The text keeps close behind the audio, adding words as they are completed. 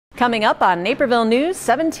Coming up on Naperville News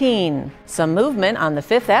 17, some movement on the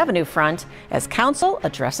 5th Avenue front as council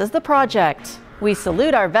addresses the project. We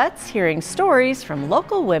salute our vets hearing stories from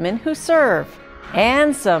local women who serve.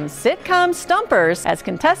 And some sitcom stumpers as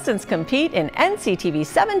contestants compete in NCTV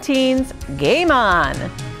 17's Game On.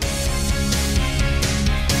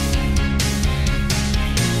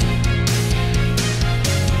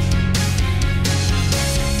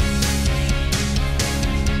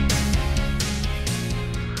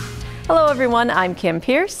 Hello everyone, I'm Kim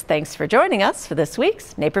Pierce. Thanks for joining us for this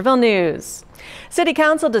week's Naperville News. City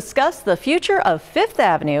Council discussed the future of 5th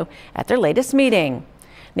Avenue at their latest meeting.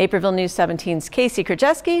 Naperville News 17's Casey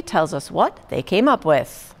Krajewski tells us what they came up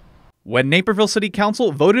with. When Naperville City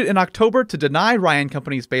Council voted in October to deny Ryan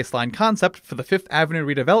Company's baseline concept for the 5th Avenue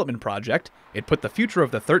redevelopment project, it put the future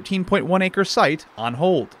of the 13.1-acre site on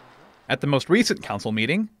hold. At the most recent council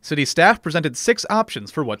meeting, city staff presented 6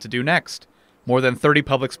 options for what to do next. More than 30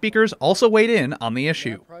 public speakers also weighed in on the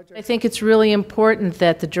issue. I think it's really important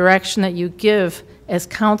that the direction that you give as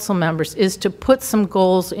council members is to put some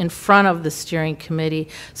goals in front of the steering committee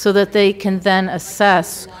so that they can then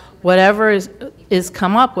assess whatever is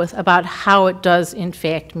come up with about how it does in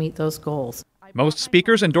fact meet those goals. Most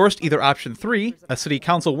speakers endorsed either option 3, a city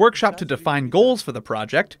council workshop to define goals for the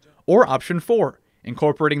project, or option 4,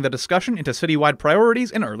 incorporating the discussion into citywide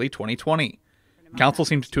priorities in early 2020. Council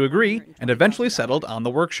seemed to agree and eventually settled on the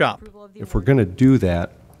workshop. If we're going to do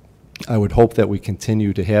that, I would hope that we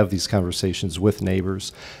continue to have these conversations with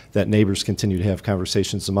neighbors, that neighbors continue to have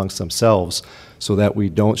conversations amongst themselves so that we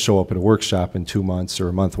don't show up at a workshop in 2 months or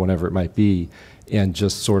a month, whenever it might be, and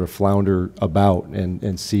just sort of flounder about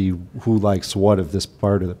and see who likes what of this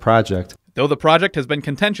part of the project. Though the project has been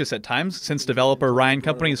contentious at times since developer Ryan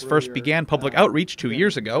Companies first began public outreach 2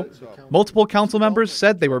 years ago, multiple council members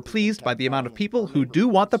said they were pleased by the amount of people who do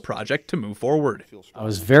want the project to move forward. I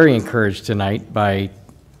was very encouraged tonight by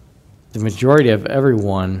the majority of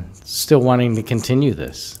everyone still wanting to continue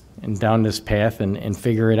this and down this path and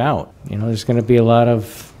figure it out. You know, there's going to be a lot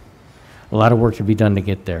of work to be done to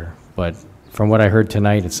get there, but from what I heard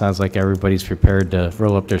tonight, it sounds like everybody's prepared to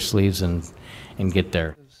roll up their sleeves and get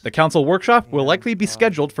there. The council workshop will likely be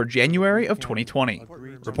scheduled for January of 2020.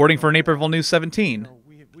 Reporting for Naperville News 17,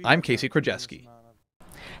 I'm Casey Krajewski.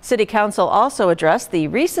 City Council also addressed the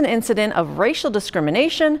recent incident of racial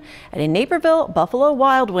discrimination at a Naperville Buffalo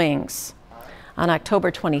Wild Wings. On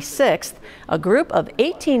October 26th, a group of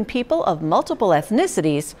 18 people of multiple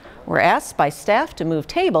ethnicities were asked by staff to move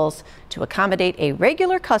tables to accommodate a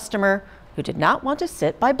regular customer who did not want to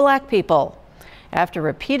sit by black people. After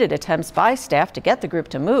repeated attempts by staff to get the group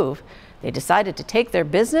to move, they decided to take their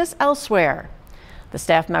business elsewhere. The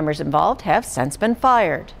staff members involved have since been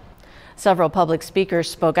fired. Several public speakers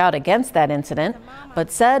spoke out against that incident,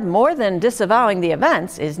 but said more than disavowing the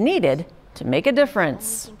events is needed to make a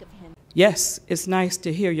difference. Yes, it's nice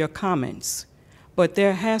to hear your comments, but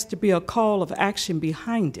there has to be a call of action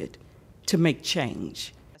behind it to make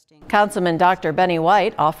change. Councilman Dr. Benny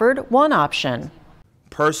White offered one option.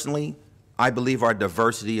 Personally, I believe our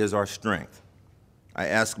diversity is our strength. I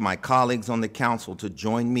ask my colleagues on the council to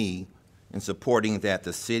join me in supporting that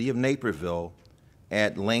the City of Naperville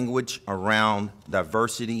add language around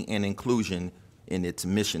diversity and inclusion in its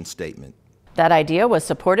mission statement. That idea was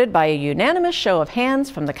supported by a unanimous show of hands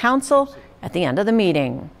from the council at the end of the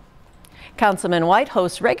meeting. Councilman White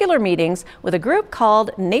hosts regular meetings with a group called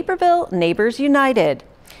Naperville Neighbors United.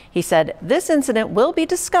 He said this incident will be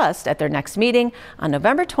discussed at their next meeting on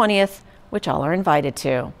November 20th, which all are invited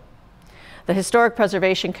to. The Historic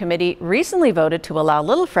Preservation Committee recently voted to allow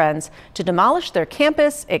Little Friends to demolish their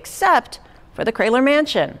campus except for the Kraler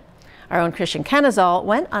Mansion. Our own Christian Kenazal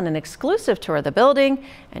went on an exclusive tour of the building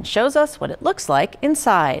and shows us what it looks like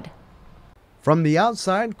inside. From the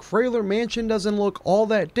outside, Kraler Mansion doesn't look all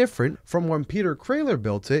that different from when Peter Kraler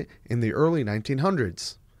built it in the early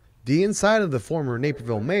 1900s. The inside of the former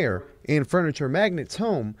Naperville mayor and furniture magnate's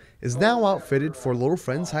home is now outfitted for Little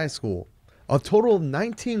Friends High School. A total of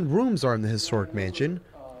 19 rooms are in the historic mansion.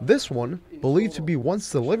 This one, believed to be once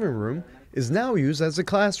the living room, is now used as a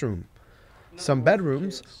classroom. Some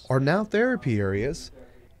bedrooms are now therapy areas,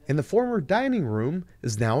 and the former dining room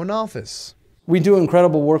is now an office. We do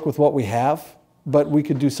incredible work with what we have, but we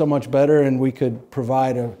could do so much better, and we could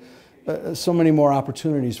provide so many more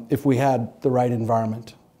opportunities if we had the right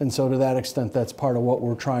environment. And so to that extent, that's part of what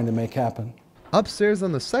we're trying to make happen. Upstairs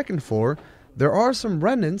on the second floor, there are some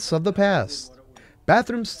remnants of the past.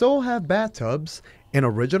 Bathrooms still have bathtubs and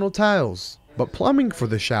original tiles, but plumbing for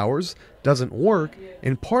the showers doesn't work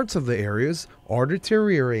and parts of the areas are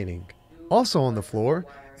deteriorating. Also on the floor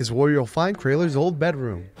is where you'll find Kraler's old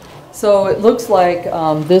bedroom. So it looks like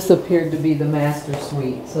this appeared to be the master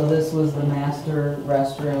suite. So this was the master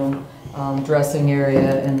restroom, dressing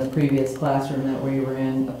area, and the previous classroom that we were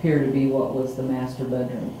in appeared to be what was the master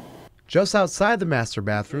bedroom. Just outside the master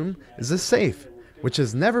bathroom is a safe, which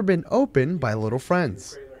has never been opened by Little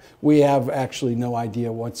Friends. We have actually no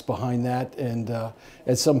idea what's behind that, and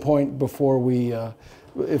at some point before we,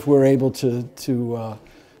 if we're able to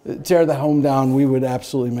tear the home down, we would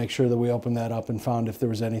absolutely make sure that we opened that up and found if there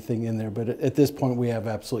was anything in there. But at this point, we have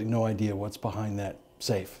absolutely no idea what's behind that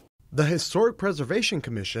safe. The Historic Preservation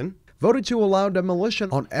Commission voted to allow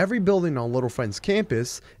demolition on every building on Little Friends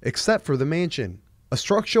campus except for the mansion. A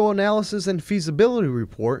structural analysis and feasibility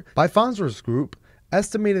report by Farnsworth Group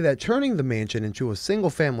estimated that turning the mansion into a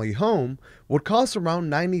single-family home would cost around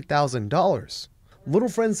 $90,000. Little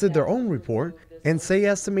Friends did their own report and say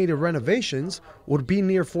estimated renovations would be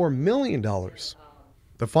near $4 million.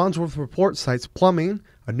 The Farnsworth report cites plumbing,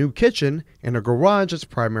 a new kitchen, and a garage as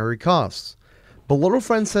primary costs. But Little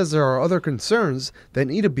Friends says there are other concerns that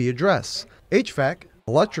need to be addressed: HVAC,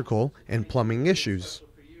 electrical, and plumbing issues.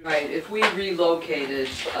 Right, if we relocated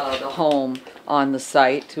the home on the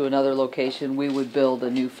site to another location, we would build a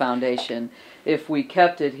new foundation. If we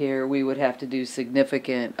kept it here, we would have to do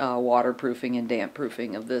significant waterproofing and damp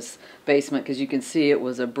proofing of this basement, because you can see it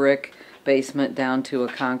was a brick basement down to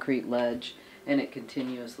a concrete ledge, and it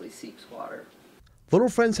continuously seeps water. Little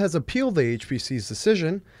Friends has appealed the HPC's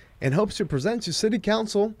decision and hopes to present to City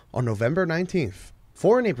Council on November 19th.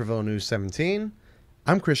 For Naperville News 17,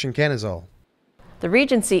 I'm Christian Canizal. The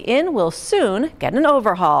Regency Inn will soon get an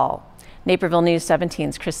overhaul. Naperville News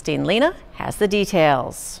 17's Christine Lena has the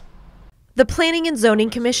details. The Planning and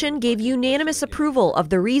Zoning Commission gave unanimous approval of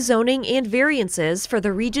the rezoning and variances for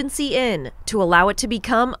the Regency Inn to allow it to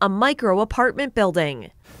become a micro apartment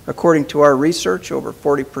building. According to our research, over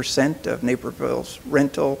 40% of Naperville's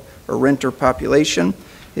rental or renter population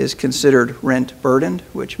is considered rent burdened,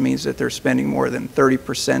 which means that they're spending more than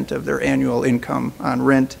 30% of their annual income on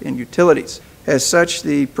rent and utilities. As such,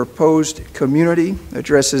 the proposed community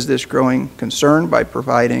addresses this growing concern by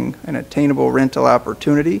providing an attainable rental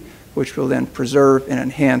opportunity, which will then preserve and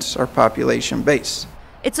enhance our population base.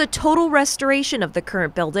 It's a total restoration of the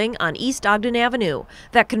current building on East Ogden Avenue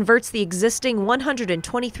that converts the existing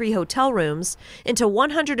 123 hotel rooms into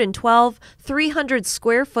 112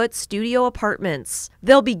 300-square-foot studio apartments.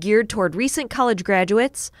 They'll be geared toward recent college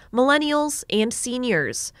graduates, millennials, and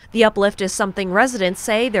seniors. The uplift is something residents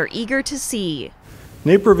say they're eager to see.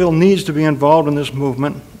 Naperville needs to be involved in this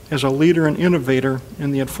movement as a leader and innovator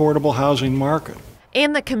in the affordable housing market.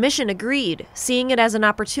 And the commission agreed, seeing it as an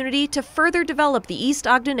opportunity to further develop the East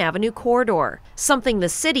Ogden Avenue corridor, something the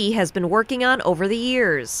city has been working on over the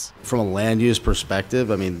years. From a land use perspective,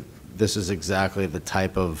 I mean, this is exactly the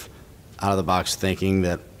type of out-of-the-box thinking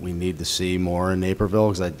that we need to see more in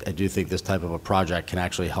Naperville, because I do think this type of a project can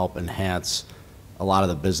actually help enhance a lot of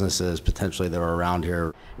the businesses potentially that are around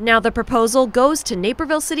here. Now the proposal goes to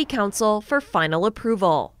Naperville City Council for final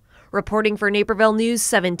approval. Reporting for Naperville News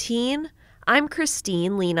 17, I'm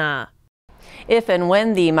Christine Lena. If and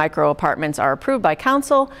when the micro apartments are approved by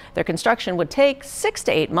council, their construction would take 6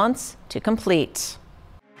 to 8 months to complete.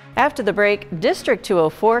 After the break, District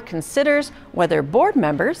 204 considers whether board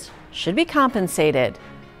members should be compensated.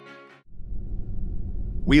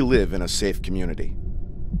 We live in a safe community,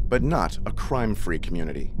 but not a crime-free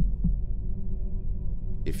community.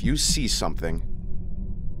 If you see something,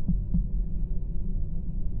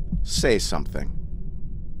 say something.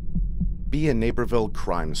 Be a Naperville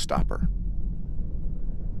Crime Stopper.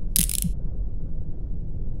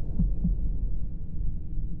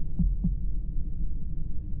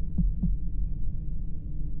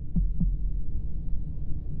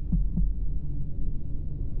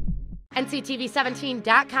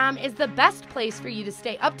 NCTV17.com is the best place for you to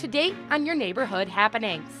stay up to date on your neighborhood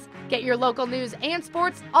happenings. Get your local news and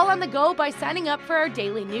sports all on the go by signing up for our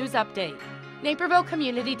daily news update. Naperville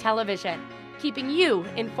Community Television, keeping you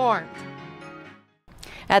informed.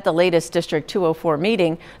 At the latest District 204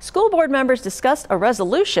 meeting, school board members discussed a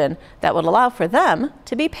resolution that would allow for them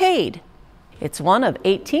to be paid. It's one of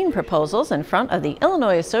 18 proposals in front of the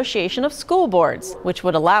Illinois Association of School Boards, which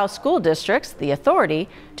would allow school districts the authority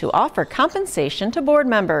to offer compensation to board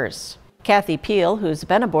members. Kathy Peel, who's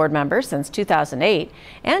been a board member since 2008,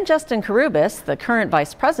 and Justin Karubis, the current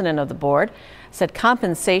vice president of the board, said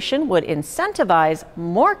compensation would incentivize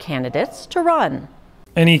more candidates to run.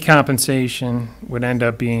 Any compensation would end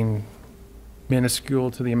up being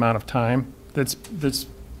minuscule to the amount of time that's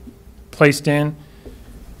placed in,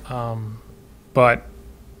 but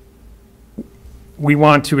we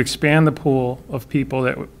want to expand the pool of people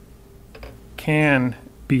that can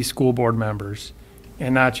be school board members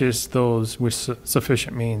and not just those with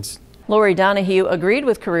sufficient means. Lori Donahue agreed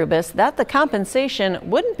with Karubis that the compensation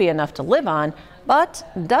wouldn't be enough to live on, but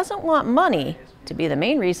doesn't want money to be the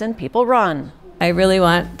main reason people run. I really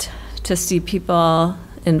want to see people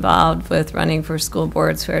involved with running for school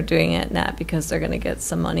boards who are doing it not because they're going to get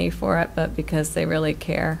some money for it, but because they really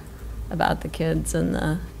care about the kids in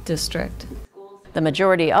the district. The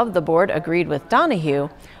majority of the board agreed with Donahue,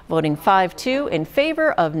 voting 5-2 in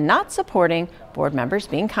favor of not supporting board members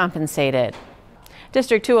being compensated.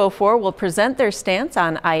 District 204 will present their stance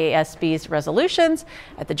on IASB's resolutions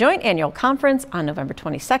at the Joint Annual Conference on November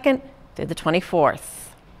 22nd through the 24th.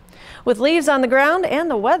 With leaves on the ground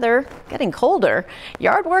and the weather getting colder,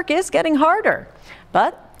 yard work is getting harder.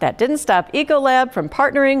 But that didn't stop Ecolab from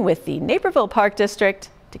partnering with the Naperville Park District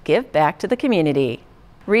to give back to the community.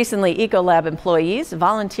 Recently, Ecolab employees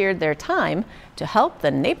volunteered their time to help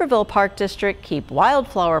the Naperville Park District keep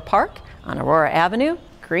Wildflower Park on Aurora Avenue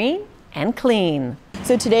green and clean.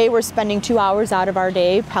 So today we're spending 2 hours out of our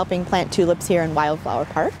day helping plant tulips here in Wildflower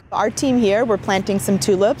Park. Our team here, we're planting some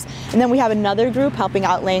tulips, and then we have another group helping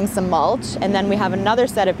out laying some mulch, and then we have another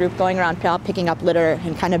set of group going around picking up litter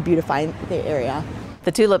and kind of beautifying the area.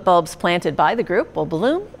 The tulip bulbs planted by the group will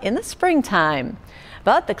bloom in the springtime.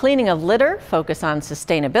 But the cleaning of litter, focus on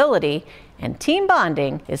sustainability, and team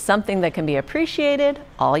bonding is something that can be appreciated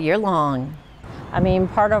all year long. I mean,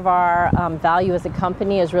 part of our value as a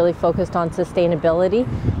company is really focused on sustainability.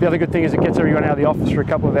 The other good thing is it gets everyone out of the office for a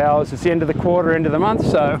couple of hours. It's the end of the quarter, end of the month,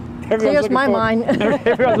 so clears my mind.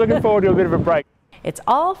 Everyone's looking forward to a bit of a break. It's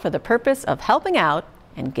all for the purpose of helping out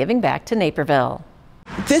and giving back to Naperville.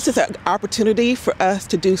 This is an opportunity for us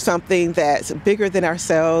to do something that's bigger than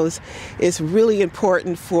ourselves. It's really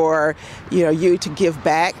important for you to give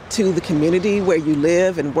back to the community where you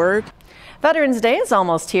live and work. Veterans Day is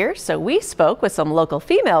almost here, so we spoke with some local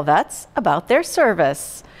female vets about their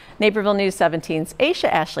service. Naperville News 17's Aisha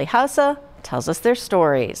Ashley Hausa tells us their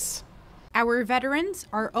stories. Our veterans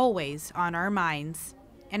are always on our minds.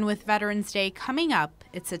 And with Veterans Day coming up,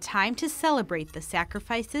 it's a time to celebrate the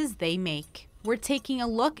sacrifices they make. We're taking a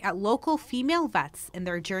look at local female vets and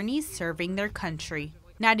their journeys serving their country.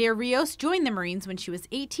 Nadia Rios joined the Marines when she was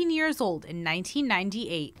 18 years old in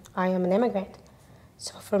 1998. I am an immigrant.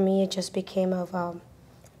 So for me, it just became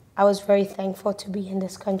I was very thankful to be in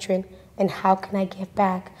this country and how can I give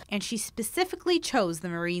back. And she specifically chose the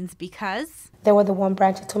Marines because? They were the one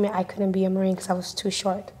branch that told me I couldn't be a Marine because I was too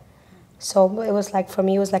short. So it was like, for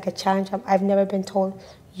me, it was like a challenge. I've never been told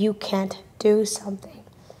you can't do something.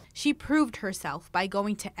 She proved herself by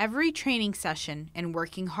going to every training session and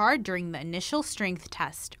working hard during the initial strength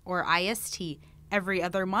test, or IST, every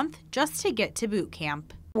other month just to get to boot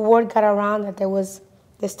camp. Word got around that there was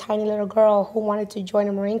this tiny little girl who wanted to join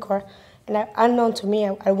the Marine Corps, and unknown to me,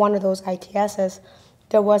 at one of those ITSs,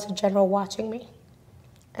 there was a general watching me,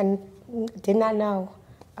 and did not know.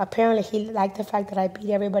 Apparently, he liked the fact that I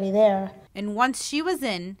beat everybody there. And once she was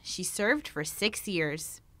in, she served for 6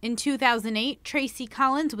 years. In 2008, Tracy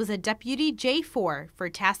Collins was a Deputy J4 for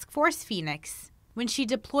Task Force Phoenix. When she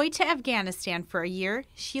deployed to Afghanistan for a year,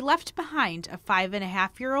 she left behind a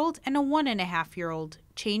 5.5-year-old and a 1.5-year-old,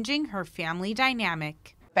 changing her family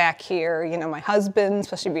dynamic. Back here, my husband,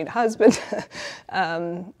 especially being a husband,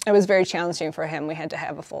 it was very challenging for him. We had to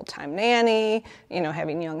have a full-time nanny,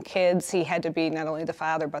 having young kids. He had to be not only the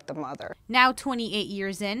father, but the mother. Now 28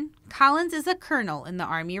 years in, Collins is a colonel in the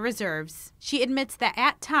Army Reserves. She admits that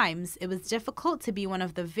at times it was difficult to be one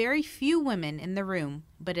of the very few women in the room,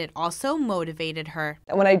 but it also motivated her.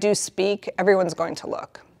 When I do speak, everyone's going to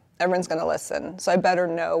look. Everyone's going to listen. So I better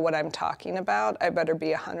know what I'm talking about. I better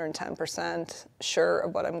be 110% sure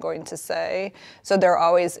of what I'm going to say. So there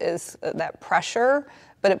always is that pressure,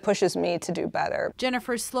 but it pushes me to do better.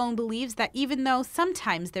 Jennifer Sloan believes that even though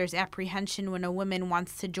sometimes there's apprehension when a woman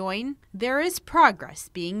wants to join, there is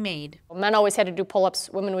progress being made. Men always had to do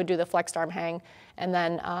pull-ups, women would do the flexed arm hang, and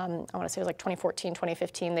then I want to say it was like 2014,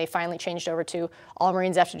 2015, they finally changed over to all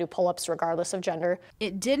Marines have to do pull-ups regardless of gender.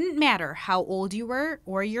 It didn't matter how old you were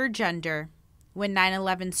or your gender. When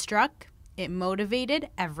 9/11 struck, it motivated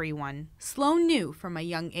everyone. Sloan knew from a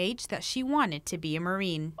young age that she wanted to be a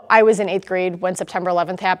Marine. I was in 8th grade when September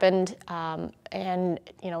 11th happened, and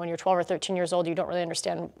when you're 12 or 13 years old, you don't really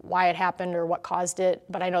understand why it happened or what caused it,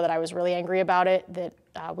 but I know that I was really angry about it, that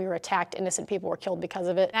we were attacked, innocent people were killed because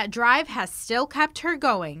of it. That drive has still kept her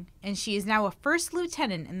going, and she is now a first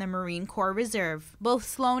lieutenant in the Marine Corps Reserve. Both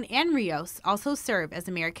Sloan and Rios also serve as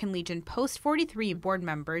American Legion Post 43 board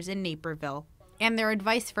members in Naperville. And their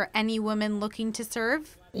advice for any woman looking to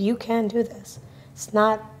serve? You can do this. It's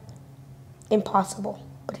not impossible,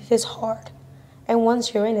 but it is hard. And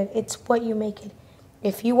once you're in it, it's what you make it.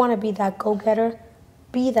 If you want to be that go-getter,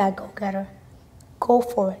 be that go-getter. Go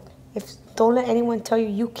for it. Don't let anyone tell you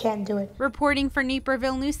you can't do it. Reporting for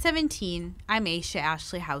Naperville News 17, I'm Aisha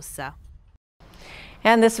Ashley Hausa.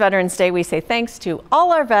 And this Veterans Day, we say thanks to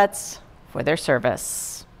all our vets for their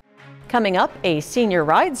service. Coming up, a senior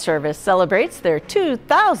ride service celebrates their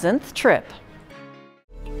 2000th trip.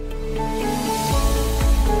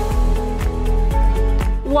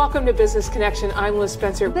 Welcome to Business Connection. I'm Liz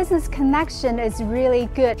Spencer. Business Connection is really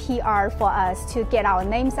good PR for us to get our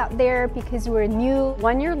names out there because we're new.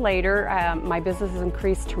 1 year later, my business has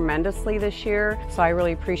increased tremendously this year, so I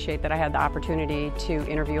really appreciate that I had the opportunity to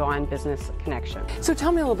interview on Business Connection. So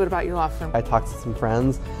tell me a little bit about your law firm. I talked to some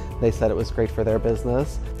friends. They said it was great for their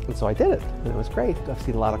business, and so I did it, and it was great. I've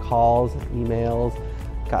seen a lot of calls, emails,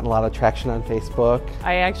 gotten a lot of traction on Facebook.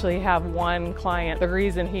 I actually have one client. The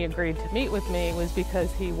reason he agreed to meet with me was because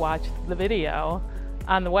he watched the video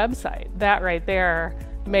on the website. That right there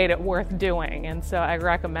made it worth doing, and so I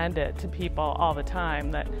recommend it to people all the time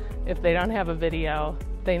that if they don't have a video,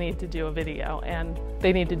 they need to do a video, and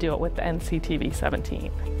they need to do it with the NCTV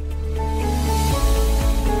 17.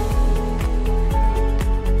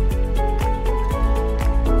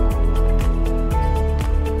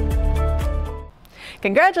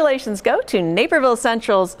 Congratulations go to Naperville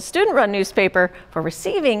Central's student-run newspaper for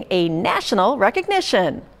receiving a national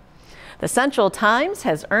recognition. The Central Times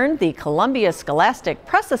has earned the Columbia Scholastic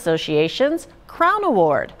Press Association's Crown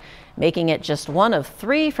Award, making it just one of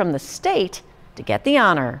 3 from the state to get the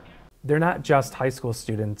honor. They're not just high school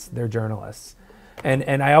students, they're journalists.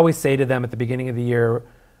 And I always say to them at the beginning of the year,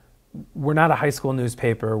 we're not a high school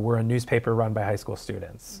newspaper, we're a newspaper run by high school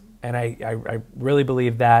students. And I really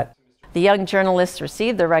believe that. The young journalists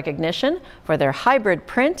received the recognition for their hybrid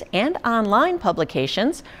print and online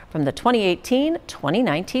publications from the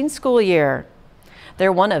 2018-2019 school year.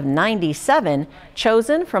 They're one of 97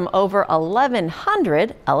 chosen from over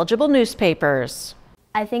 1,100 eligible newspapers.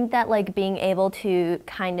 I think that being able to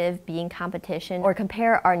kind of be in competition or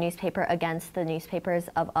compare our newspaper against the newspapers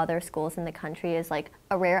of other schools in the country is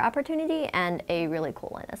a rare opportunity and a really cool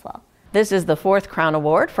one as well. This is the 4th Crown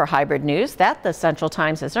Award for hybrid news that the Central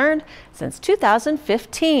Times has earned since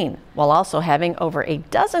 2015, while also having over a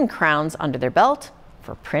dozen crowns under their belt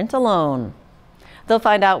for print alone. They'll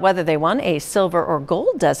find out whether they won a silver or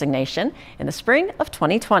gold designation in the spring of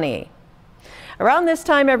 2020. Around this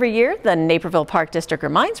time every year, the Naperville Park District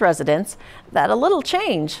reminds residents that a little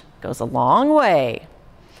change goes a long way.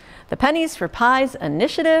 The Pennies for Pies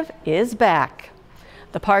initiative is back.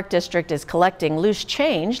 The Park District is collecting loose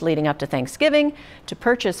change leading up to Thanksgiving to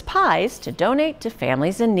purchase pies to donate to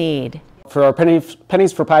families in need. For our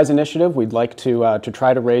Pennies for Pies initiative, we'd like to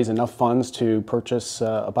try to raise enough funds to purchase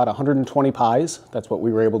about 120 pies. That's what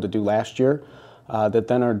we were able to do last year. That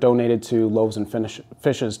then are donated to Loaves and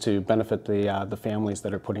Fishes to benefit the families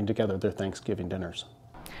that are putting together their Thanksgiving dinners.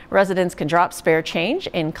 Residents can drop spare change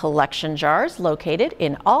in collection jars located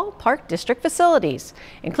in all Park District facilities,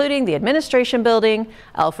 including the Administration Building,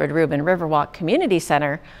 Alfred Rubin Riverwalk Community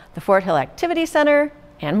Center, the Fort Hill Activity Center,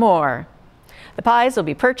 and more. The pies will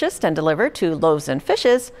be purchased and delivered to Loaves and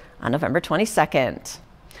Fishes on November 22nd.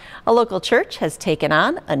 A local church has taken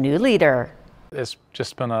on a new leader. It's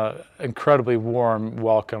just been an incredibly warm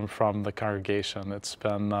welcome from the congregation. It's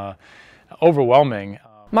been overwhelming.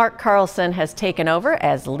 Mark Carlson has taken over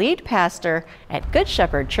as lead pastor at Good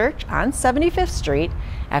Shepherd Church on 75th Street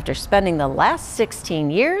after spending the last 16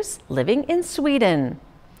 years living in Sweden.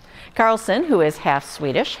 Carlson, who is half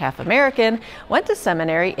Swedish, half American, went to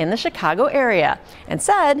seminary in the Chicago area and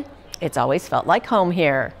said it's always felt like home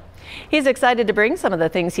here. He's excited to bring some of the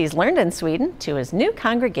things he's learned in Sweden to his new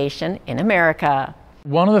congregation in America.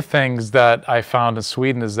 One of the things that I found in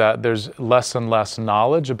Sweden is that there's less and less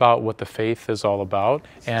knowledge about what the faith is all about.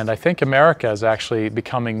 And I think America is actually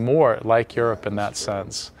becoming more like Europe in that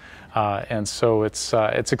sense. And so it's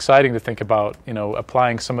exciting to think about,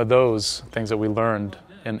 applying some of those things that we learned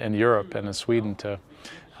in Europe and in Sweden to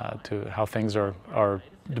how things are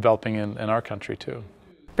developing in our country too.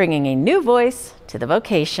 Bringing a new voice to the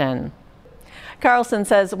vocation. Carlson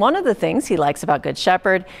says one of the things he likes about Good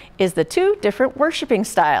Shepherd is the 2 different worshiping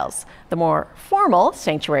styles, the more formal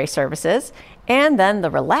sanctuary services and then the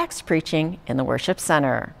relaxed preaching in the worship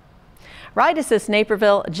center. Ride Assist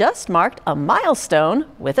Naperville just marked a milestone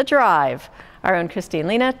with a drive. Our own Christine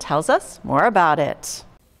Lena tells us more about it.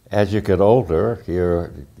 As you get older,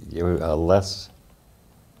 you're less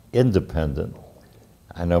independent.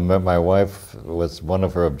 I know my wife, one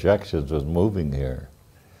of her objections was moving here.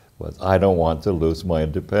 was I don't want to lose my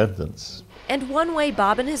independence. And one way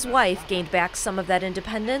Bob and his wife gained back some of that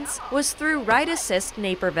independence was through Ride Assist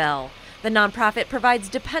Naperville. The nonprofit provides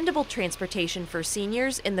dependable transportation for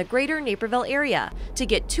seniors in the greater Naperville area to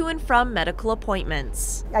get to and from medical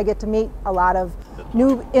appointments. I get to meet a lot of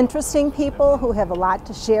new, interesting people who have a lot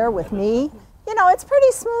to share with me. You know, it's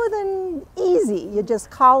pretty smooth and easy. You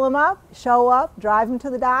just call them up, show up, drive them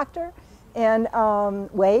to the doctor, and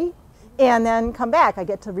wait, and then come back. I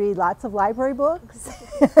get to read lots of library books,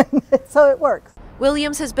 so it works.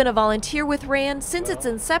 Williams has been a volunteer with RAND since its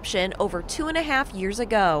inception over 2.5 years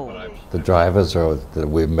ago. The drivers that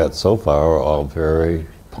we've met so far are all very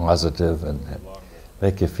positive and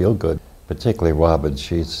make you feel good. Particularly Robin,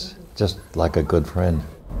 she's just like a good friend.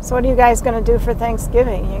 So what are you guys going to do for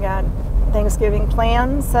Thanksgiving? You got Thanksgiving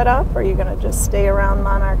plans set up, or are you going to just stay around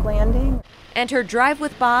Monarch Landing? And her Drive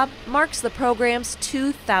with Bob marks the program's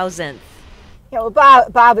 2000th. You know,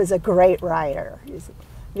 Bob is a great rider. He's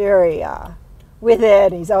very with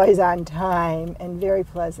it. He's always on time and very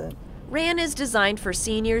pleasant. RAN is designed for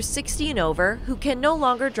seniors 60 and over who can no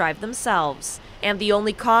longer drive themselves. And the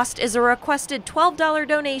only cost is a requested $12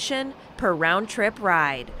 donation per round-trip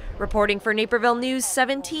ride. Reporting for Naperville News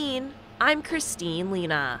 17, I'm Christine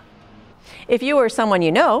Lena. If you or someone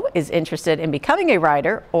you know is interested in becoming a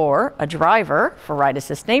rider or a driver for Ride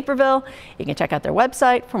Assist Naperville, you can check out their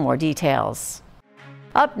website for more details.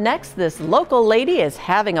 Up next, this local lady is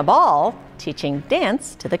having a ball teaching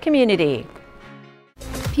dance to the community.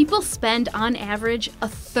 People spend on average a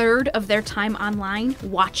third of their time online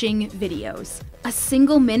watching videos. A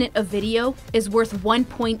single minute of video is worth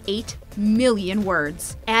 1.8 million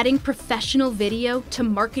words. Adding professional video to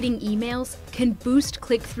marketing emails can boost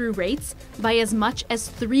click-through rates by as much as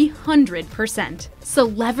 300%. So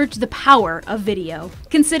leverage the power of video.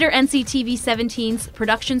 Consider NCTV 17's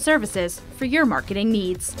production services for your marketing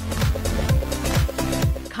needs.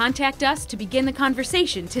 Contact us to begin the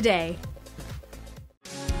conversation today.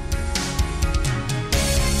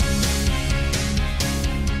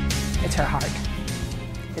 It's her heart.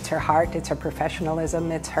 It's her heart, it's her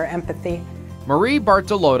professionalism, it's her empathy. Marie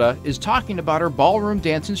Bartolota is talking about her ballroom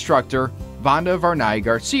dance instructor, Vanda Varnay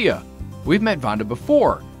Garcia. We've met Vanda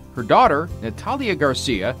before. Her daughter, Natalia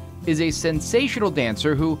Garcia, is a sensational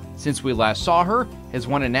dancer who, since we last saw her, has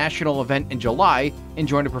won a national event in July and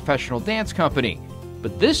joined a professional dance company.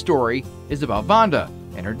 But this story is about Vanda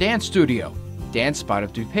and her dance studio, Dance Spot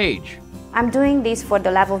of DuPage. I'm doing this for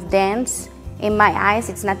the love of dance. In my eyes,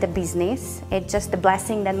 it's not a business. It's just the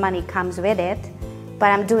blessing that money comes with it.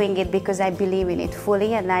 But I'm doing it because I believe in it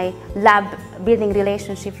fully and I love building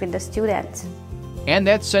relationships with the students. And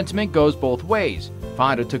that sentiment goes both ways.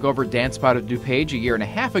 Vanda took over Dance Spot of DuPage a year and a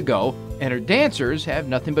half ago, and her dancers have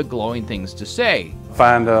nothing but glowing things to say.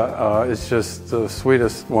 Vanda is just the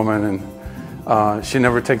sweetest woman, and she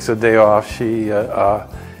never takes a day off. She,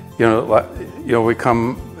 we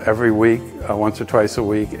come every week, once or twice a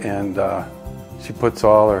week, and she puts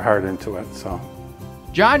all her heart into it. So,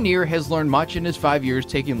 John Neer has learned much in his 5 years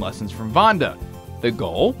taking lessons from Vanda. The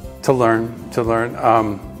goal? To learn.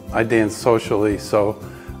 I dance socially, so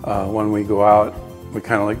when we go out, we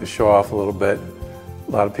kind of like to show off a little bit.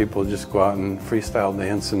 A lot of people just go out and freestyle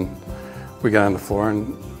dance, and we get on the floor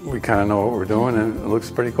and we kind of know what we're doing, and it looks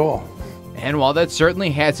pretty cool. And while that certainly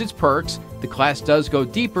has its perks, the class does go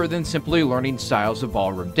deeper than simply learning styles of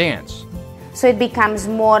ballroom dance. So it becomes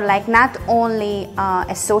more like not only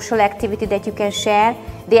a social activity that you can share,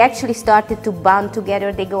 they actually started to bond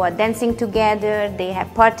together, they go out dancing together, they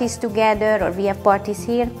have parties together, or we have parties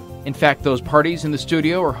here. In fact, those parties in the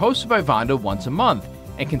studio are hosted by Vanda once a month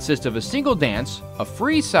and consist of a single dance, a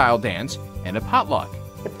freestyle dance, and a potluck.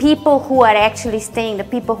 The people who are actually staying, the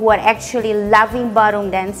people who are actually loving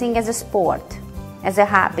ballroom dancing as a sport, as a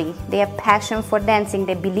hobby, they have passion for dancing,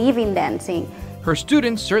 they believe in dancing. Her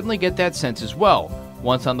students certainly get that sense as well.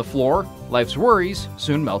 Once on the floor, life's worries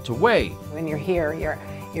soon melt away. When you're here,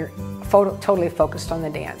 you're totally focused on the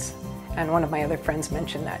dance. And one of my other friends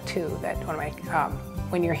mentioned that too, that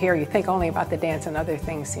when you're here, you think only about the dance and other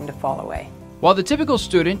things seem to fall away. While the typical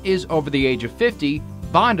student is over the age of 50,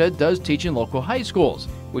 Vanda does teach in local high schools,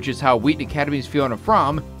 which is how Wheaton Academy's Fiona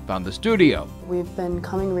Fromm found the studio. We've been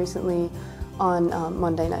coming recently on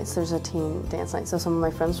Monday nights. There's a teen dance night, so some of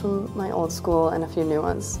my friends from my old school and a few new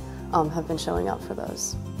ones have been showing up for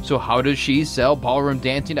those. So how does she sell ballroom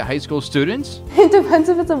dancing to high school students? It depends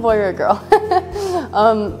if it's a boy or a girl.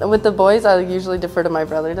 With the boys, I usually defer to my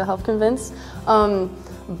brother to help convince.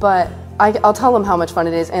 But I'll tell them how much fun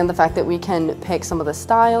it is and the fact that we can pick some of the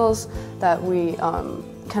styles that we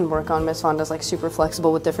can work on. Miss Vanda's like super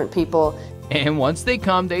flexible with different people. And once they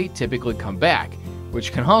come, they typically come back.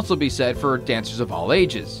 which can also be said for dancers of all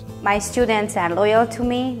ages. My students are loyal to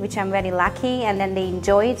me, which I'm very lucky, and then they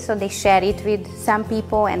enjoy it, so they share it with some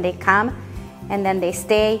people and they come and then they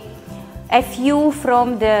stay. A few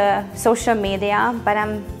from the social media, but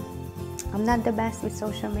I'm not the best with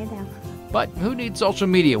social media. But who needs social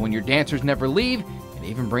media when your dancers never leave and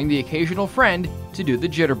even bring the occasional friend to do the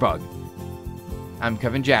jitterbug? I'm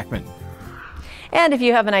Kevin Jackman. And if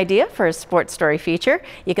you have an idea for a sports story feature,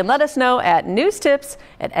 you can let us know at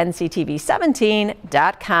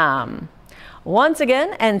newstips@nctv17.com. Once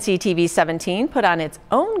again, NCTV 17 put on its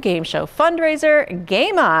own game show fundraiser,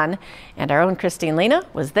 Game On, and our own Christine Lena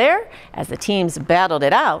was there as the teams battled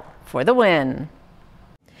it out for the win.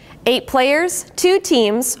 8 players, 2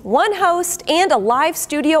 teams, 1 host, and a live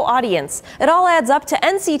studio audience. It all adds up to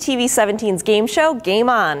NCTV 17's game show,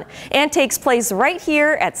 Game On, and takes place right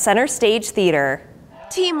here at Center Stage Theater.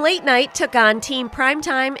 Team Late Night took on Team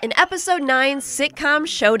Primetime in Episode 9's Sitcom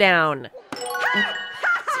Showdown.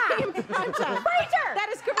 That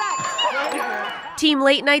is correct. Team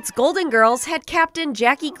Late Night's Golden Girls had Captain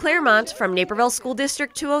Jackie Claremont from Naperville School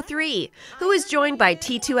District 203, who is joined by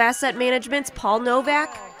T2 Asset Management's Paul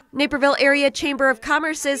Novak, Naperville Area Chamber of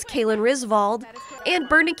Commerce's Kaylin Risvold, and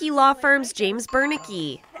Bernicke Law Firm's James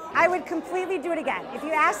Bernicke. I would completely do it again. If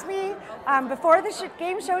you asked me before the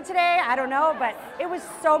game show today, I don't know, but it was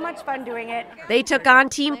so much fun doing it. They took on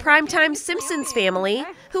Team Primetime Simpsons Family,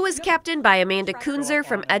 who was captained by Amanda Kunzer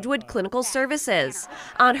from Edgewood Clinical Services.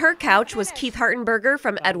 On her couch was Keith Hartenberger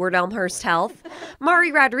from Edward Elmhurst Health,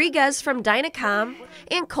 Mari Rodriguez from Dynacom,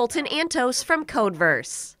 and Colton Antos from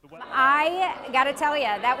Codeverse. I gotta tell you,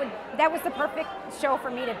 that was the perfect show for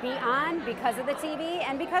me to be on because of the TV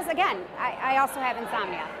and because, again, I also have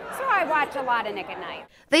insomnia. So I watch a lot of Nick at Night.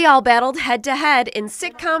 They all battled head-to-head in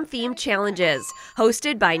sitcom-themed challenges,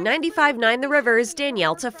 hosted by 95.9 The River's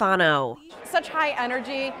Danielle Tafano. Such high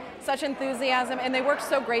energy, such enthusiasm, and they work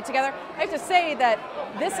so great together. I have to say that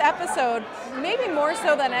this episode, maybe more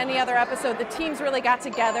so than any other episode, the teams really got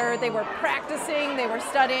together. They were practicing, they were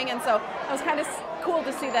studying, and so it was kind of cool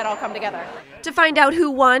to see that all come together. To find out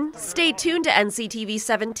who won, stay tuned to NCTV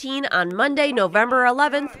 17 on Monday, November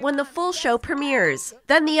 11th, when the full show premieres.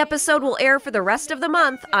 Then the episode will air for the rest of the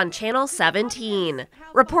month on Channel 17.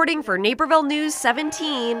 Reporting for Naperville News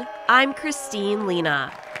 17, I'm Christine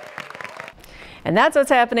Lena. And that's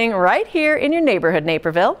what's happening right here in your neighborhood,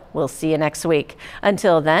 Naperville. We'll see you next week.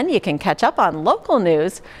 Until then, you can catch up on local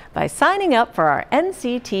news by signing up for our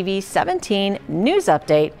NCTV 17 news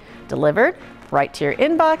update, delivered right to your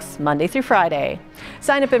inbox Monday through Friday.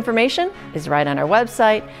 Sign-up information is right on our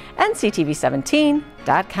website,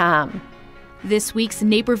 nctv17.com. This week's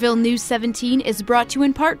Naperville News 17 is brought to you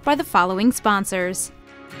in part by the following sponsors.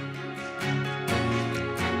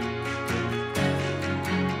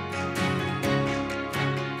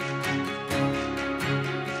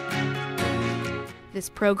 This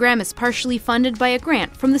program is partially funded by a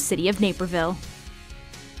grant from the City of Naperville.